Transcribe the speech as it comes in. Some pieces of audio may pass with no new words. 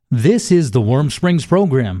This is the Warm Springs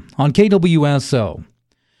program on KWSO.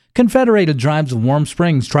 Confederated Tribes of Warm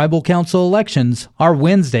Springs Tribal Council elections are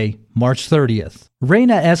Wednesday, March 30th.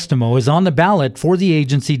 Reina Estimo is on the ballot for the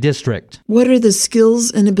agency district. What are the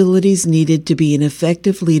skills and abilities needed to be an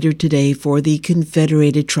effective leader today for the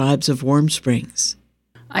Confederated Tribes of Warm Springs?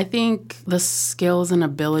 I think the skills and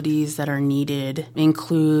abilities that are needed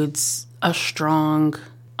includes a strong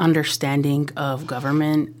understanding of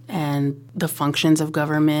government and the functions of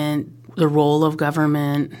government, the role of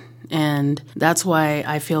government. And that's why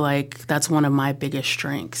I feel like that's one of my biggest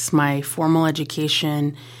strengths. My formal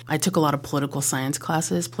education, I took a lot of political science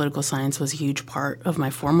classes. Political science was a huge part of my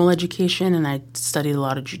formal education, and I studied a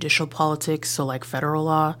lot of judicial politics, so like federal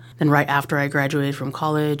law. Then right after I graduated from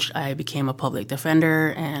college, I became a public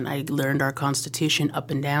defender, and I learned our Constitution up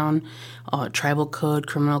and down, tribal code,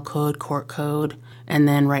 criminal code, court code. And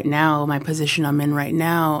then right now, my position I'm in right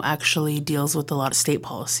now actually deals with a lot of state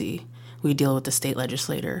policy. We deal with the state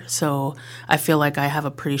legislator. So I feel like I have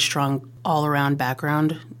a pretty strong all-around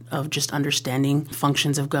background of just understanding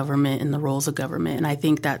functions of government and the roles of government, and I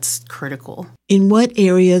think that's critical. In what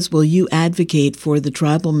areas will you advocate for the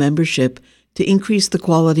tribal membership to increase the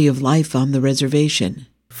quality of life on the reservation?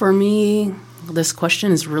 For me, this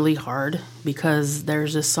question is really hard because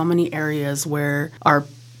there's just so many areas where our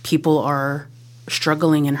people are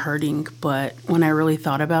struggling and hurting, but when I really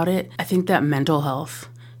thought about it, I think that mental health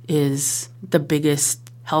is the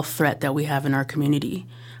biggest health threat that we have in our community.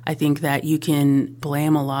 I think that you can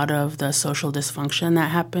blame a lot of the social dysfunction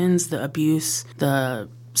that happens, the abuse, the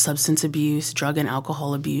substance abuse, drug and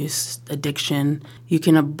alcohol abuse, addiction. You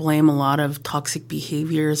can blame a lot of toxic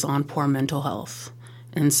behaviors on poor mental health.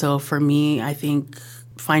 And so for me, I think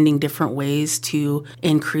finding different ways to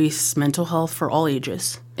increase mental health for all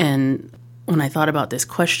ages. And when I thought about this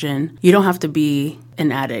question, you don't have to be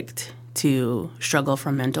an addict to struggle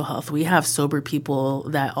from mental health. We have sober people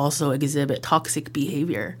that also exhibit toxic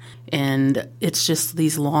behavior, and it's just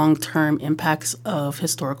these long-term impacts of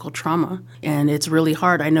historical trauma. And it's really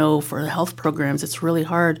hard. I know for the health programs, it's really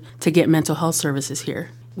hard to get mental health services here.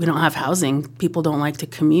 We don't have housing. People don't like to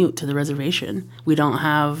commute to the reservation. We don't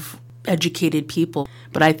have educated people.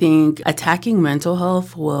 But I think attacking mental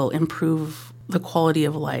health will improve the quality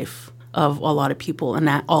of life of a lot of people, and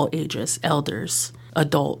at all ages, elders,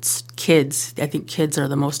 adults, kids. I think kids are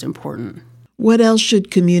the most important. What else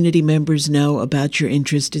should community members know about your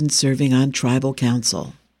interest in serving on tribal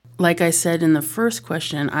council? Like I said in the first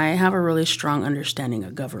question, I have a really strong understanding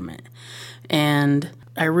of government, and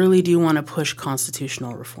I really do want to push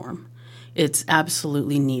constitutional reform. It's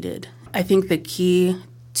absolutely needed. I think the key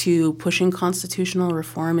to pushing constitutional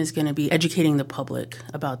reform is going to be educating the public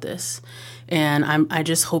about this. And I'm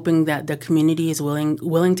just hoping that the community is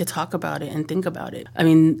willing to talk about it and think about it. I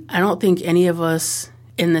mean, I don't think any of us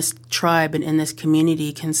in this tribe and in this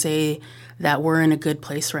community can say that we're in a good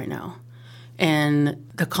place right now. And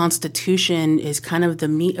the Constitution is kind of the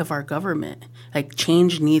meat of our government. Like,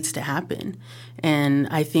 change needs to happen. And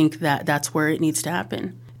I think that that's where it needs to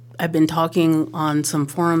happen. I've been talking on some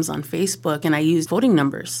forums on Facebook, and I use voting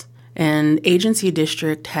numbers. And agency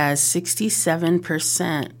district has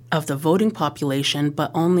 67% of the voting population,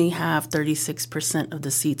 but only have 36% of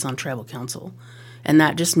the seats on tribal council. And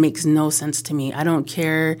that just makes no sense to me. I don't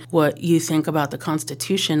care what you think about the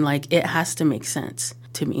Constitution, like, it has to make sense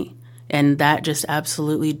to me. And that just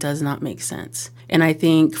absolutely does not make sense. And I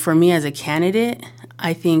think for me as a candidate,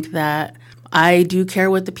 I think that I do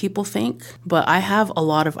care what the people think, but I have a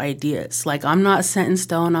lot of ideas. Like, I'm not set in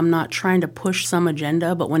stone. I'm not trying to push some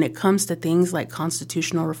agenda, but when it comes to things like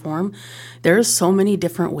constitutional reform, there's so many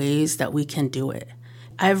different ways that we can do it.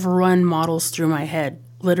 I've run models through my head,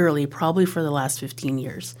 literally, probably for the last 15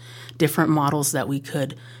 years, different models that we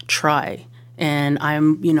could try. And I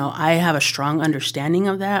have a strong understanding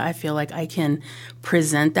of that. I feel like I can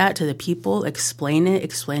present that to the people, explain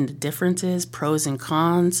the differences, pros and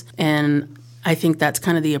cons. And I think that's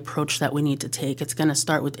kind of the approach that we need to take. It's going to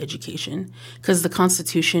start with education because the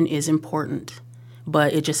Constitution is important,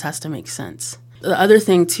 but it just has to make sense. The other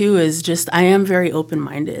thing, too, is just I am very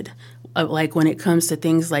open-minded. Like, when it comes to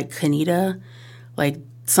things like Kanita, like,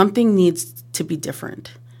 something needs to be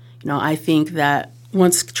different. I think that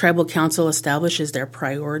once tribal council establishes their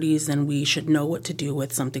priorities, then we should know what to do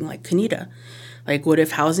with something like Kanita. Like, what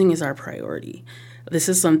if housing is our priority? This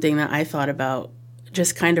is something that I thought about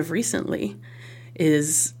just kind of recently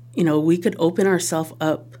is, we could open ourselves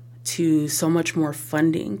up to so much more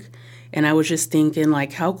funding. And I was just thinking,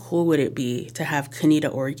 like, how cool would it be to have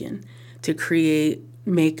Kanita, Oregon, to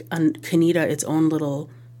make Kanita its own little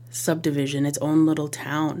subdivision, its own little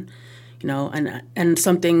town, and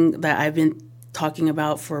something that I've been talking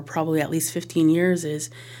about for probably at least 15 years is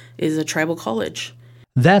a tribal college.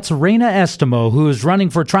 That's Reina Estimo, who is running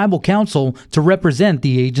for Tribal Council to represent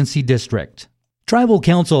the agency district. Tribal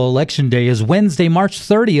Council Election Day is Wednesday, March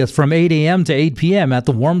 30th from 8 a.m. to 8 p.m. at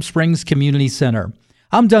the Warm Springs Community Center.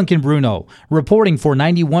 I'm Duncan Bruno, reporting for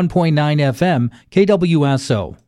 91.9 FM KWSO.